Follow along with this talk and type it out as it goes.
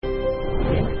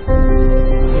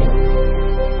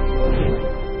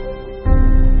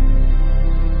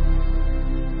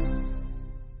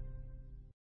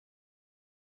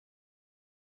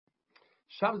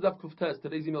Shabbos Daf Kuftes.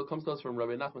 Today's email comes to us from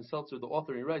Rabbi Nachman Seltzer, the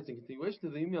author. He writes in continuation to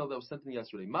the email that was sent in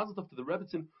yesterday. Mazel tov to the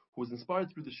Rebbitzin who was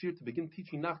inspired through the shir to begin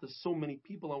teaching Nach to so many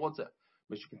people on WhatsApp.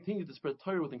 May she continue to spread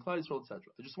Torah within Klal Yisrael, etc.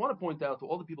 I just want to point out to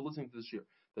all the people listening to this shir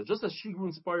that just as she grew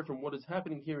inspired from what is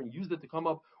happening here and used it to come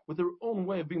up with her own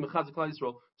way of being Mechazik Klal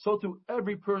Yisrael, so too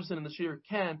every person in the shir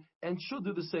can and should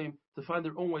do the same to find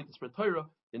their own way to spread Torah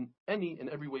in any and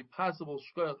every way possible.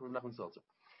 Shkoyach Rabbi Nachman Seltzer.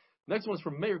 Next one is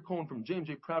from Meir Cohen from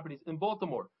J&J Properties in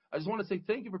Baltimore. I just want to say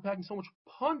thank you for packing so much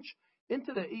punch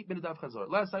into the 8-minute Daf Chazar.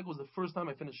 Last cycle was the first time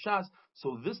I finished Shas,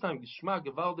 so this time, Gishma,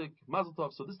 Gevaldik, Mazel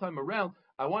Tov, so this time around,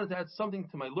 I wanted to add something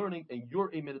to my learning, and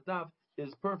your 8-minute Daf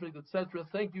is perfect, etc.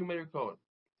 Thank you, Meir Cohen.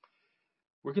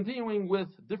 We're continuing with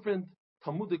different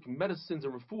Talmudic medicines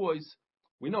and refuahs.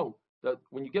 We know that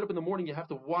when you get up in the morning, you have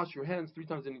to wash your hands 3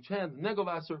 times in each hand,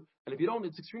 Negovasser, and if you don't,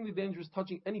 it's extremely dangerous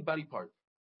touching any body part.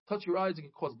 Touch your eyes, it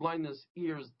can cause blindness,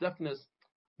 ears, deafness,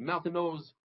 mouth and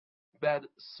nose, bad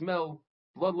smell,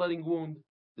 bloodletting wound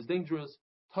is dangerous.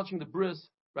 Touching the bris,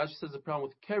 Rashi says, is a problem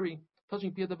with keri.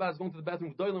 Touching piyat baz, going to the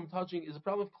bathroom, doilim, touching is a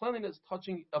problem with cleanliness.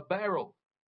 Touching a barrel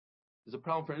is a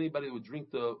problem for anybody who would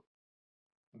drink the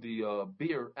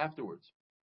beer afterwards.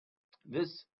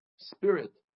 This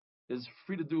spirit is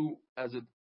free to do as it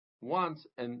wants,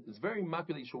 and it's very makbid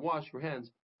that you should wash your hands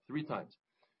 3 times.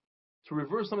 To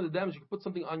reverse some of the damage, you can put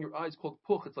something on your eyes called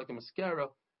puch. It's like a mascara,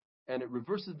 and it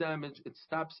reverses damage, it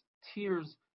stops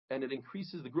tears, and it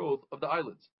increases the growth of the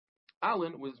eyelids.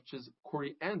 Allen, which is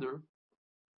coriander,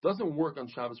 doesn't work on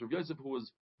Shabbos. Rav Yosef, who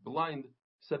was blind,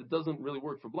 said it doesn't really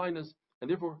work for blindness,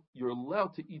 and therefore you're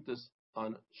allowed to eat this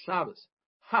on Shabbos.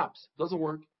 Hops doesn't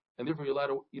work, and therefore you're allowed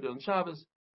to eat it on Shabbos,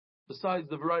 besides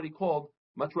the variety called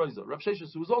matroiza. Rav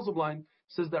Sheshes, who is also blind,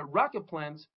 says that rocket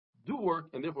plants do work,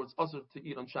 and therefore it's also to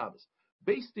eat on Shabbos.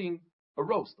 Basting a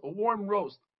roast, a warm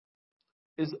roast,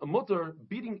 is a mutter.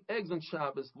 Beating eggs on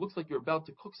Shabbos looks like you're about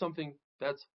to cook something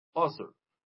that's usher.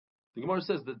 The Gemara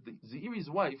says that the Zeiri's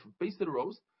wife basted a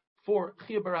roast for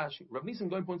Chia Barashi. Rav Nisan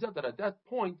Goyen points out that at that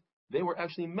point they were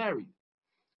actually married,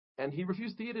 and he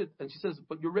refused to eat it. And she says,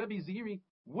 "But your Rebbe Zeiri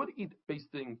would eat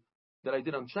basting that I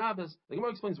did on Shabbos." The Gemara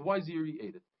explains why Zeiri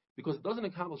ate it, because it doesn't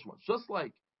accomplish much. Just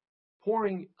like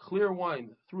pouring clear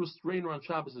wine through a strainer on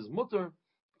Shabbos is mutter,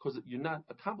 because you're not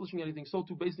accomplishing anything, so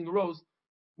too basting a roast,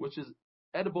 which is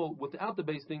edible without the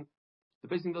basting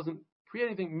doesn't create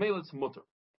anything, mele it's mutter.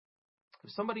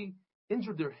 If somebody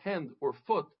injured their hand or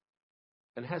foot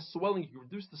and has swelling, you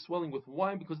reduce the swelling with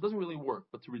wine because it doesn't really work.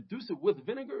 But to reduce it with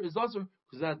vinegar is also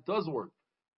because that does work.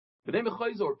 B'nei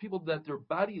mechayza, or people that their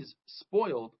body is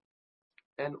spoiled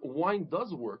and wine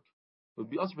does work, it would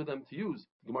be also for them to use.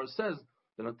 The Gemara says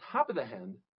that on top of the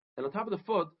hand and on top of the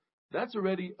foot, that's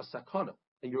already a sakana.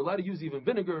 And you're allowed to use even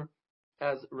vinegar,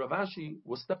 as Rav Ashi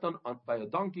was stepped on by a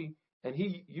donkey, and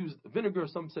he used vinegar.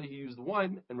 Some say he used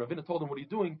wine, and Ravina told him, "What are you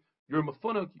doing? You're a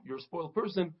mafunak, you're a spoiled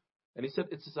person." And he said,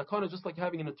 it's a sakana, just like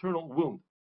having an eternal wound.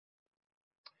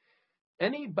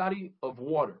 Any body of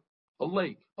water, a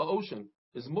lake, an ocean,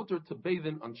 is mutter to bathe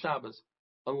in on Shabbos,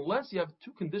 unless you have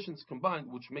 2 conditions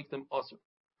combined which make them usher.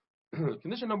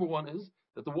 Condition number 1 is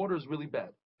that the water is really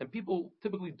bad, and people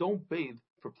typically don't bathe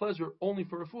for pleasure, only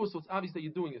for refuah, so it's obvious that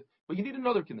you're doing it. But you need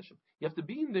another condition. You have to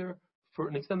be in there for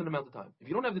an extended amount of time. If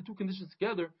you don't have the 2 conditions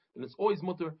together, then it's always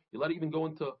mutter. You're allowed to even go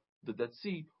into the Dead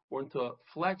Sea or into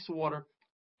flax water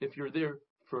if you're there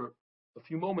for a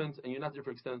few moments and you're not there for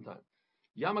extended time.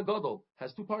 Yam HaGadol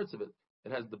has 2 parts of it.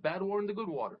 It has the bad water and the good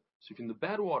water. So if you're in the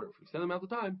bad water for an extended amount of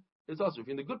time, it's also. If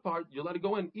you're in the good part, you're allowed to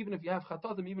go in, even if you have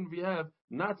chatatim, even if you have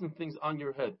knots and things on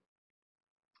your head,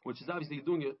 which is obviously you're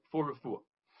doing it for refuah.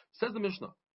 Says the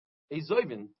Mishnah, a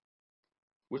zoivin,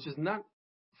 which is not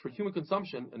for human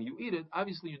consumption, and you eat it,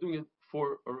 obviously you're doing it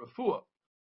for a refuah.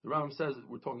 The Rambam says that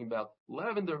we're talking about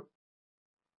lavender.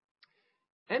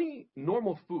 Any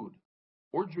normal food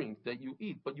or drink that you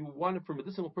eat, but you want it for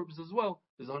medicinal purposes as well,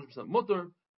 is 100%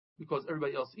 mutter, because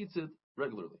everybody else eats it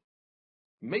regularly.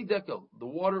 Mei dekel, the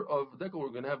water of dekel, we're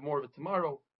going to have more of it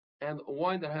tomorrow, and a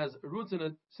wine that has roots in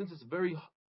it, since it's very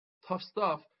tough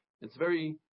stuff, it's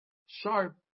very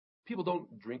sharp, people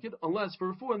don't drink it unless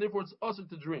for refuah, and therefore it's usher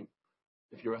to drink.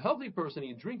 If you're a healthy person and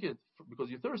you drink it because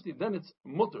you're thirsty, then it's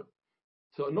mutter.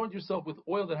 To anoint yourself with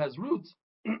oil that has roots,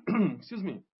 excuse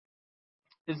me,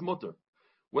 is mutter.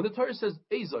 When the Torah says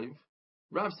Ezoiv,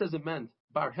 Rav says it meant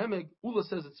Bar Hemeg, Ula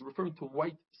says it's referring to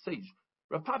white sage.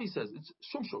 Rav Pavi says it's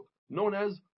Shumshuk, known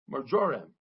as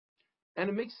marjoram. And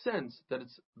it makes sense that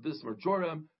it's this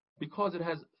marjoram because it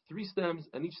has 3 stems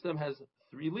and each stem has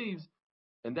 3 leaves,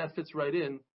 and that fits right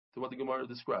in to what the Gemara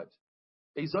describes.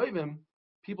 Ezoivim,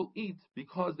 people eat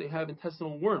because they have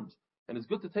intestinal worms. and it's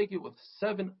good to take it with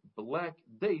 7 black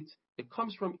dates. It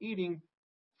comes from eating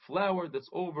flour that's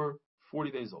over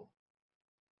 40 days old.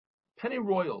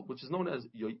 Pennyroyal, which is known as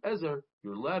yoyezer,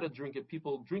 you're allowed to drink it.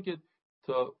 People drink it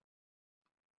to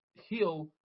heal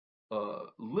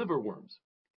liver worms.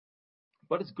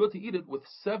 But it's good to eat it with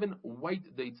 7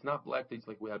 white dates, not black dates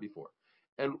like we had before.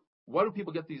 And why do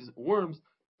people get these worms?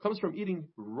 It comes from eating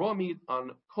raw meat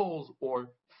on coals or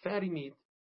fatty meat.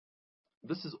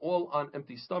 This is all on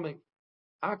empty stomach.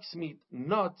 Ox meat,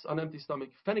 nuts on empty stomach,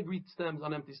 fenugreek stems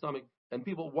on empty stomach, and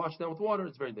people wash down with water.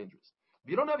 It's very dangerous.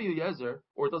 If you don't have a yoyezer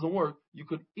or it doesn't work, you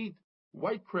could eat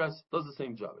white cress, does the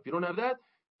same job. If you don't have that,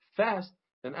 fast,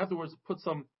 and afterwards put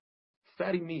some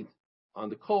fatty meat on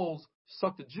the coals,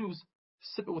 suck the juice,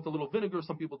 sip it with a little vinegar.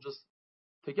 Some people just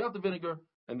take out the vinegar,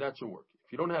 and that should work.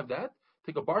 If you don't have that,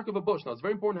 take a bark of a bush. Now, it's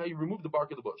very important how you remove the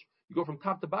bark of the bush. You go from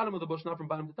top to bottom of the bush, not from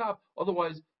bottom to top.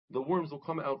 Otherwise, the worms will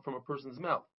come out from a person's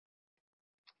mouth.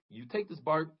 You take this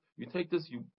bark, you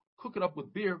cook it up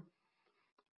with beer,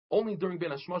 only during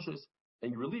Ben Hashmashos,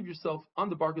 and you relieve yourself on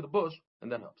the bark of the bush,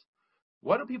 and that helps.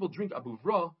 Why do people drink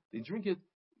abuvra? They drink it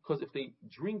because if they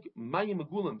drink mayim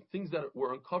megulim, things that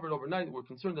were uncovered overnight, we're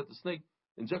concerned that the snake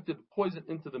injected poison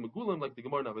into the megulim, like the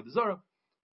Gemara in Avodah Zarah.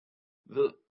 The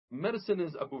medicine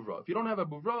is abuvra. If you don't have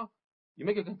abuvra, you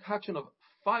make a concoction of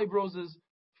 5 roses,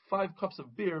 5 cups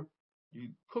of beer,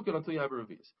 you cook it until you have a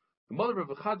reviz. The mother of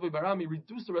Chadvei Barami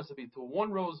reduced the recipe to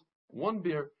 1 rose, 1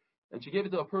 beer, and she gave it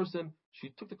to a person.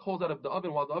 She took the coals out of the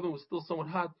oven while the oven was still somewhat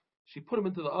hot. She put him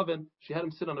into the oven. She had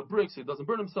him sit on a brick so he doesn't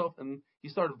burn himself, and he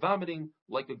started vomiting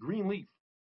like a green leaf.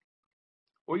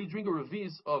 Or you drink a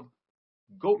reviz of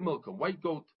goat milk, a white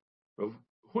goat. Rav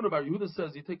Huna bar Yehuda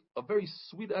says you take a very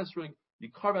sweet esrog, you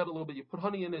carve out a little bit, you put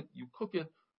honey in it, you cook it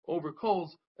over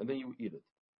coals, and then you eat it.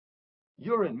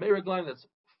 Urine, merigline, that's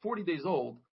 40 days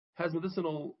old, has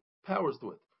medicinal powers to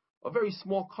it. A very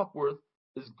small cup worth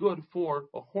is good for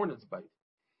a hornet's bite.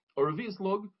 A reviz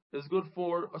lug is good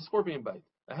for a scorpion bite.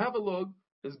 A half a lug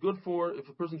is good for if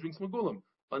a person drinks megulim.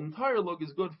 An entire lug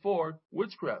is good for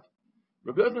witchcraft.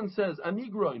 Rabbi Yochanan says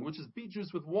anigroin, which is beet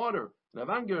juice with water, and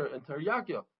avanger and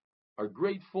teriyaki are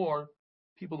great for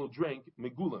people who drink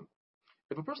megulim.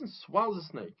 If a person swallows a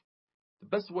snake, the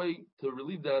best way to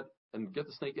relieve that and get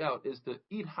the snake out is to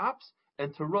eat hops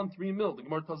and to run 3 mil. The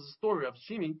Gemara tells a story of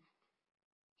Shimi.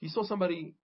 He saw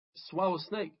somebody swallow a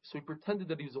snake, so he pretended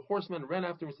that he was a horseman, ran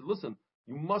after him and said, listen,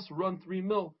 you must run 3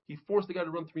 mil. He forced the guy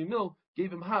to run 3 mil,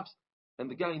 gave him hops, and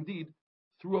the guy indeed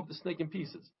threw up the snake in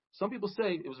pieces. Some people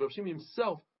say it was Rav Shimi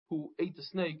himself who ate the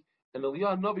snake, and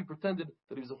Eliyahu Navi pretended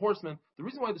that he was a horseman. The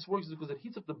reason why this works is because it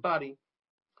heats up the body,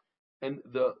 and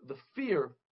the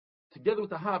fear, together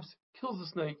with the hops, kills the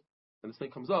snake, and the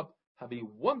snake comes up. Have a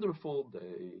wonderful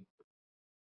day.